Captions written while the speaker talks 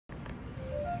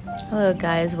Hello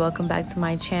guys, welcome back to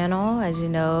my channel. As you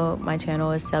know, my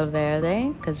channel is Cel Verde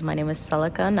because my name is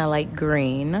Celica and I like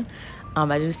green.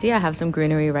 As you see, I have some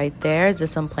greenery right there. It's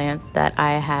just some plants that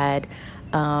I had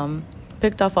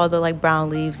picked off all the like brown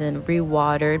leaves and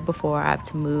re-watered before I have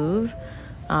to move.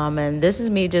 And this is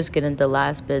me just getting the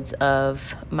last bits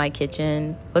of my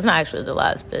kitchen. Well, it's not actually the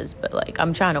last bits, but like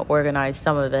I'm trying to organize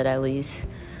some of it at least.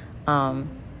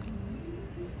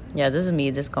 Yeah, this is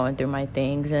me just going through my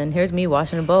things, and here's me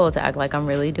washing a bowl to act like I'm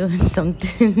really doing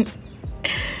something.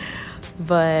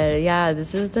 But yeah,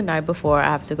 this is the night before I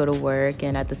have to go to work,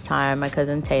 and at this time my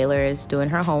cousin Taylor is doing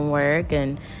her homework,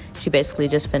 and she basically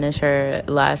just finished her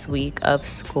last week of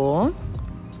school.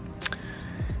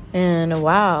 And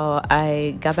wow,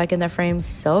 I got back in that frame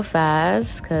so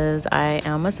fast because I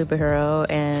am a superhero,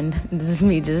 and this is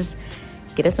me just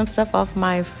getting some stuff off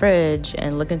my fridge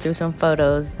and looking through some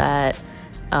photos that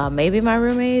maybe my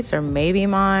roommates or maybe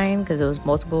mine, because there was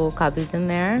multiple copies in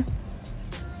there,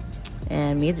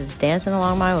 and me just dancing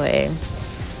along my way.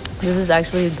 This is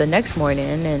actually the next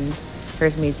morning, and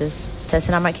here's me just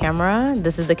testing out my camera.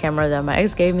 This is the camera that my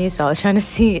ex gave me, so I was trying to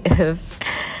see if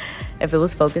it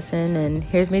was focusing. And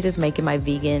here's me just making my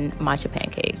vegan matcha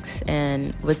pancakes.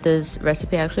 And with this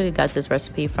recipe, I actually got this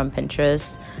recipe from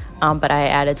Pinterest, but I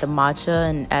added the matcha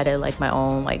and added like my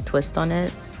own like twist on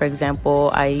it. For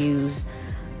example, I use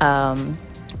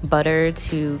butter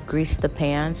to grease the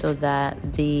pan so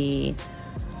that the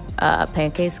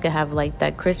pancakes could have like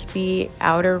that crispy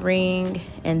outer ring,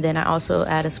 and then I also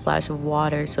add a splash of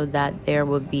water so that there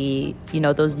would be, you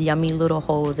know, those yummy little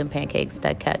holes in pancakes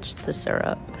that catch the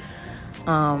syrup.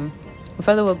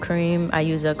 For the whipped cream, I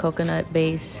use a coconut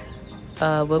base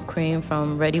whipped cream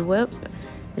from Ready Whip.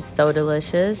 It's so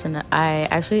delicious, and I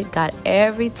actually got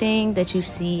everything that you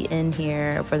see in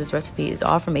here for this recipe is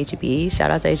all from H-E-B.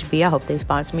 Shout out to H-E-B. I hope they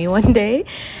sponsor me one day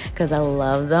because I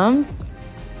love them.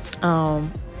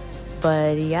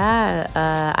 But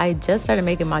yeah, I just started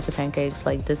making matcha pancakes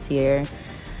like this year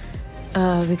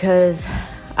because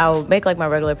I'll make like my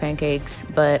regular pancakes,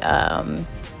 but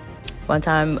one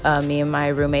time me and my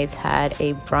roommates had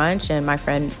a brunch, and my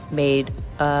friend made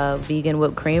vegan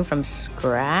whipped cream from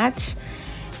scratch.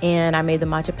 And I made the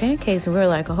matcha pancakes, and we were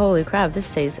like, holy crap,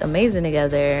 this tastes amazing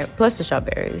together, plus the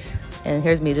strawberries. And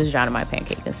here's me just drowning my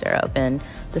pancake in syrup. And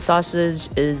the sausage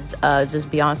is just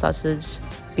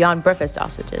beyond breakfast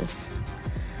sausages.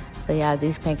 But yeah,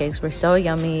 these pancakes were so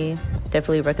yummy.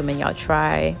 Definitely recommend y'all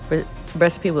try.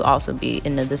 Recipe will also be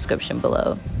in the description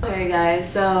below. Okay guys,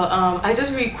 so I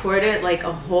just recorded like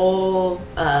a whole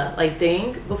like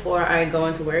thing before I go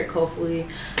into work. Hopefully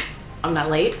I'm not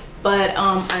late. But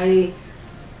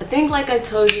I think like I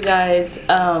told you guys,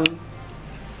 how am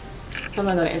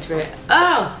I gonna enter it?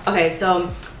 Oh, okay, so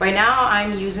right now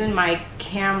I'm using my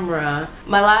camera.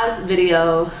 My last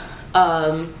video,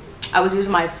 I was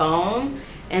using my phone,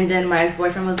 and then my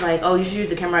ex-boyfriend was like, oh, you should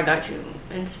use the camera I got you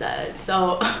instead.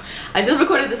 So I just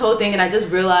recorded this whole thing, and I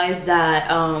just realized that,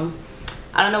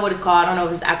 I don't know what it's called. I don't know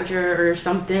if it's the aperture or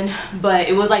something, but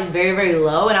it was like very, very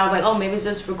low, and I was like, oh, maybe it's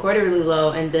just recorded really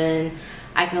low, and then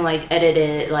I can like edit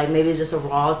it, like maybe it's just a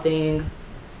raw thing,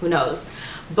 who knows.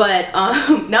 But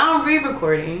now I'm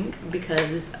re-recording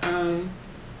because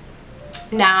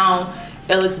now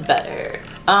it looks better,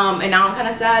 and now I'm kind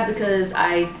of sad because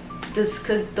I just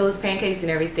cooked those pancakes and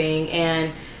everything,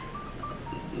 and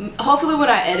hopefully when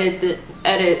I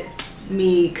edit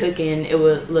me cooking, it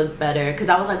would look better, because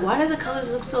I was like, why do the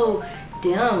colors look so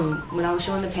dim when I was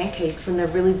showing the pancakes when they're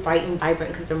really bright and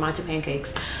vibrant, because they're matcha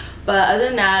pancakes. But other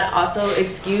than that, also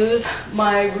excuse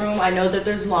my room. I know that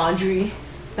there's laundry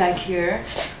back here,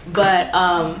 but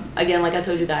again, like I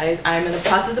told you guys, I'm in the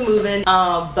process of moving,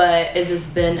 but it's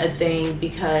just been a thing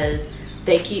because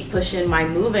they keep pushing my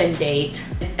move-in date.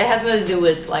 It has nothing to do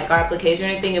with like our application or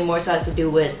anything. It more so has to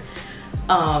do with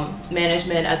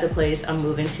management at the place I'm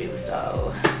moving to.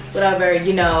 So it's whatever,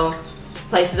 you know,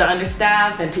 places are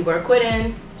understaffed and people are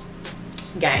quitting.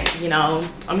 Gang, you know,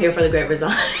 I'm here for the great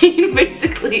resign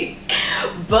basically.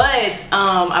 But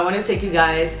I want to take you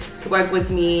guys to work with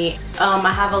me.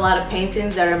 I have a lot of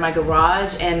paintings that are in my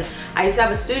garage, and I used to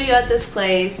have a studio at this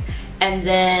place, and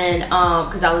then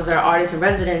because I was our artist in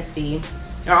residency,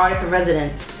 or artist in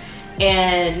residence,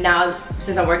 and now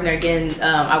since I'm working there again,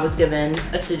 I was given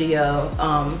a studio,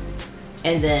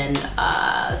 and then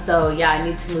so yeah, I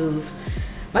need to move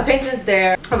my paintings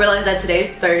there. I realized that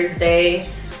today's Thursday,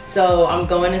 so I'm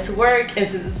going into work, and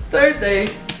since it's Thursday,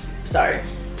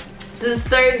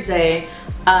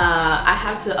 I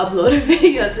have to upload a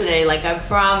video today, like I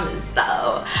promised.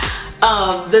 So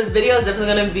This video is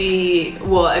definitely gonna be,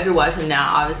 well, if you're watching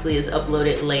now, obviously it's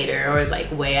uploaded later or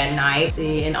like way at night.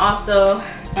 See, and also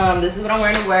this is what I'm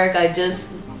wearing to work. I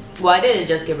didn't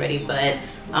just get ready, but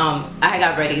I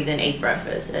got ready then ate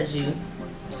breakfast, as you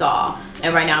saw,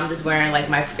 and right now I'm just wearing like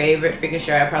my favorite freaking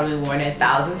shirt. I probably worn it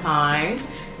 1,000 times.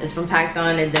 It's from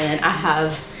Pakistan, and then I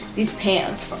have these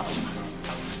pants from,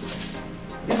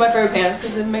 these are my favorite pants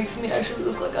because it makes me actually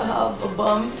look like I have a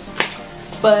bum.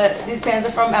 But these pants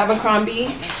are from Abercrombie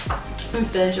and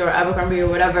Fitch or Abercrombie or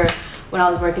whatever when I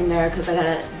was working there because I got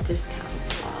a discount.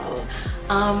 So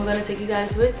I'm gonna take you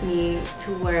guys with me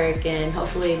to work, and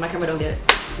hopefully my camera don't get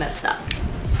messed up.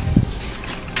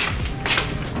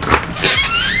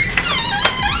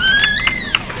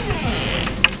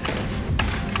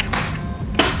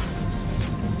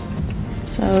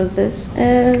 So this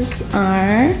is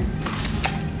our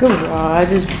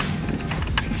garage. It's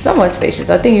somewhat spacious.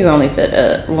 I think you can only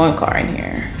fit one car in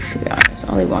here, to be honest.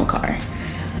 Only one car.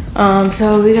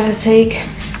 So we gotta take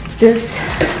this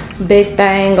big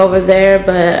thing over there,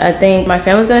 but I think my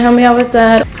family's gonna help me out with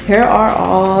that. Here are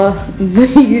all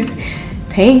these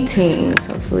paintings,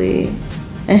 hopefully.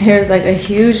 And here's like a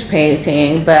huge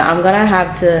painting, but I'm gonna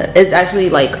have to, it's actually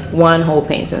like one whole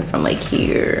painting from like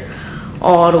here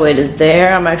all the way to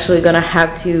there. I'm actually gonna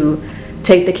have to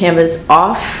take the canvas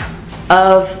off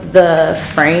of the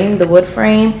frame, the wood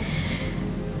frame,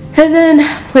 and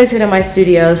then place it in my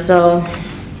studio. So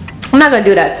I'm not gonna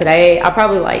do that today. I'll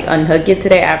probably like unhook it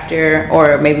today after,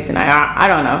 or maybe tonight. I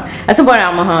don't know. At some point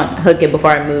I'm gonna hook it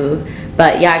before I move.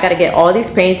 But yeah, I gotta get all these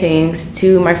paintings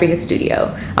to my freaking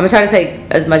studio. I'm gonna try to take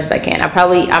as much as I can.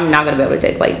 I'm not gonna be able to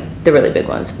take like the really big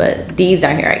ones, but these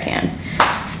down here I can.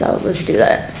 So let's do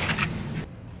that.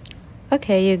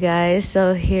 Okay, you guys,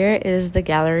 so here is the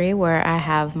gallery where I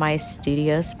have my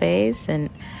studio space, and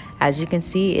as you can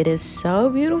see, it is so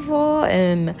beautiful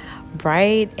and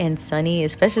bright and sunny,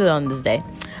 especially on this day.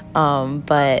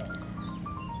 But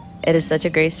it is such a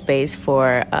great space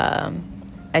for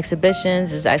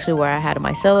exhibitions. This is actually where I had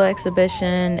my solo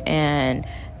exhibition, and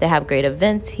they have great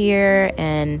events here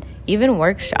and even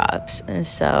workshops. And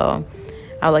so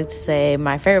I would like to say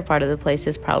my favorite part of the place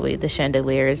is probably the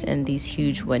chandeliers and these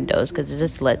huge windows, because it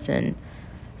just lets in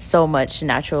so much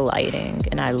natural lighting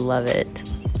and I love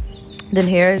it. Then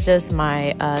here is just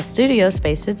my studio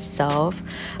space itself.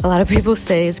 A lot of people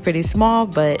say it's pretty small,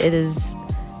 but it is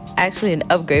actually an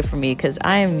upgrade for me because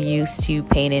I am used to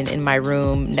painting in my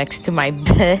room next to my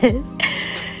bed.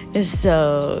 And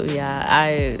so yeah,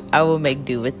 I will make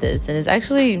do with this, and it's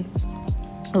actually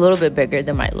a little bit bigger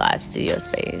than my last studio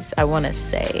space, I want to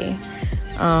say.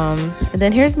 And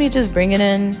then here's me just bringing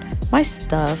in my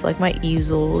stuff, like my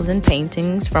easels and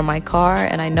paintings from my car.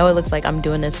 And I know it looks like I'm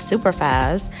doing this super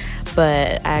fast,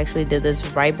 but I actually did this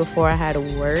right before I had to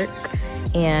work,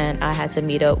 and I had to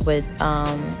meet up with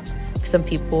some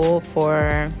people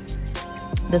for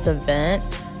this event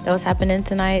that was happening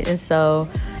tonight. And so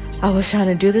I was trying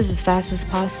to do this as fast as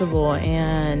possible,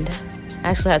 and I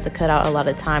actually had to cut out a lot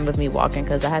of time with me walking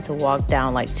because I had to walk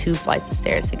down like 2 flights of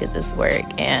stairs to get this work.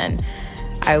 And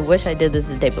I wish I did this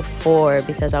the day before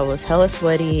because I was hella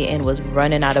sweaty and was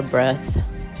running out of breath.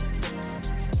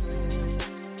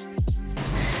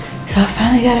 So I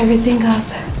finally got everything up.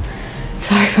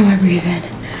 Sorry for my breathing.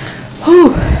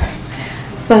 Whew.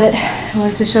 But I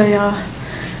wanted to show y'all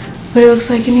what it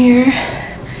looks like in here.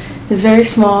 It's very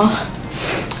small.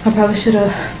 I probably should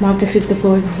have mopped and swept the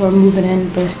floor before moving in,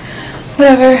 but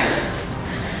whatever.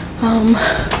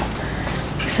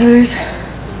 So there's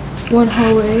one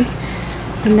hallway,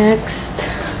 the next,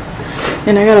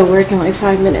 and I gotta work in like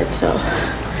 5 minutes, so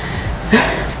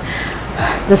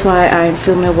that's why I'm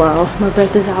filming it while my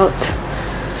breath is out.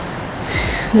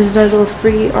 This is our little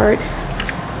free art,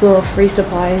 little free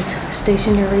supplies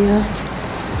station area.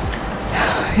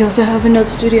 We also have another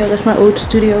studio. That's my old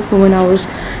studio from when I was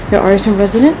the artist in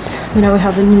residence. But now we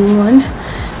have a new one.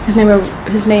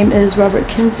 His name is Robert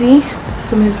Kinsey. This is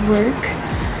some of his work.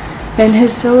 And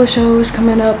his solo show is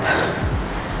coming up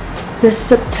this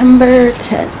September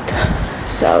 10th.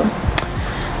 So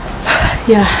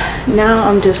yeah, now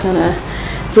I'm just gonna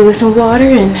go with some water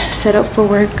and set up for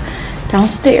work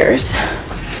downstairs.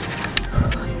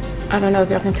 I don't know if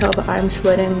y'all can tell, but I'm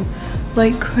sweating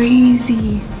like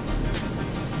crazy.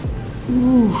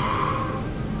 Ooh,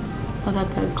 I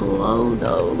got that glow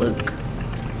though. Look,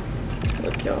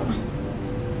 y'all.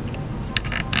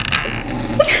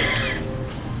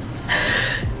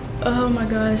 Oh my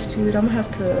gosh, dude, I'm gonna have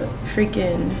to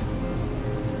freaking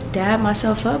dab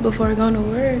myself up before I go to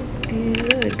work.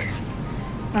 Dude, look,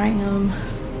 I am.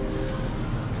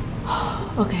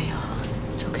 Okay,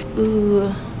 y'all, it's okay.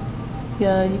 Ooh,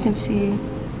 yeah, you can see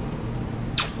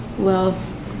Well,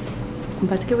 I'm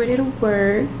about to get ready to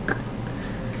work.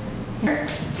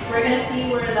 We're gonna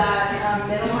see where that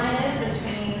middle line is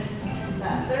between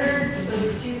that third,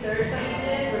 those 2/3 that we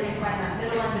did. We're gonna find that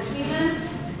middle line between them,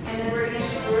 and then we're gonna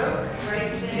stroke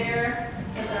right there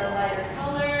with our lighter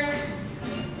color.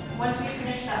 Once we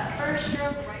finish that first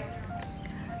stroke, right there.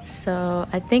 So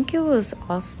I think it was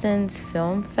Austin's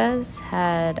Film Fest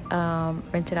had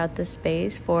rented out the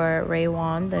space for Ray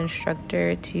Wan, the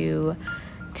instructor, to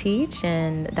teach,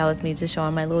 and that was me just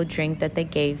showing my little drink that they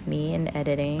gave me in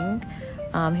editing.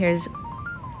 Here's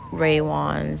Ray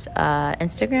Wan's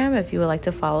Instagram if you would like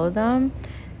to follow them.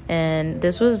 And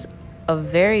this was a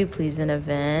very pleasant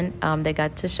event. They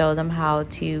got to show them how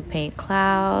to paint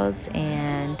clouds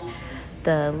and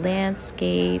the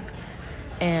landscape,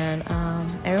 and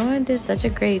everyone did such a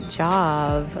great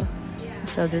job.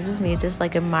 So this is me just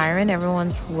like admiring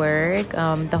everyone's work.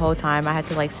 The whole time I had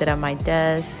to like sit at my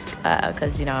desk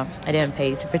because you know I didn't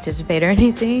pay to participate or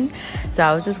anything, so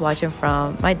I was just watching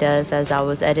from my desk as I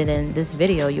was editing this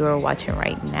video you are watching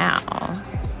right now.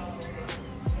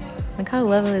 Look how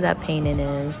lovely that painting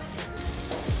is.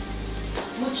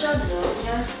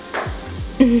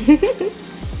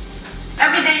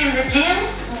 Every day in the gym,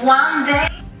 one day.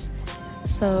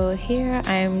 So here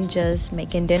I'm just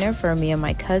making dinner for me and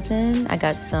my cousin. I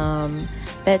got some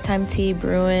bedtime tea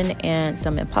brewing and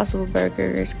some Impossible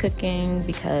Burgers cooking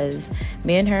because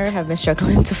me and her have been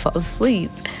struggling to fall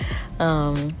asleep.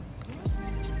 Yeah,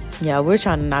 we're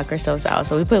trying to knock ourselves out,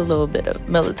 so we put a little bit of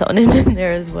melatonin in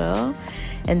there as well.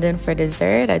 And then for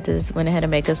dessert, I just went ahead and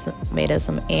made us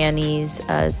some Annie's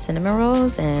cinnamon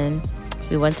rolls, and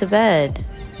we went to bed.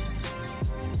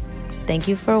 Thank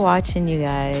you for watching, you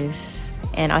guys.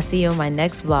 And I'll see you in my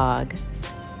next vlog.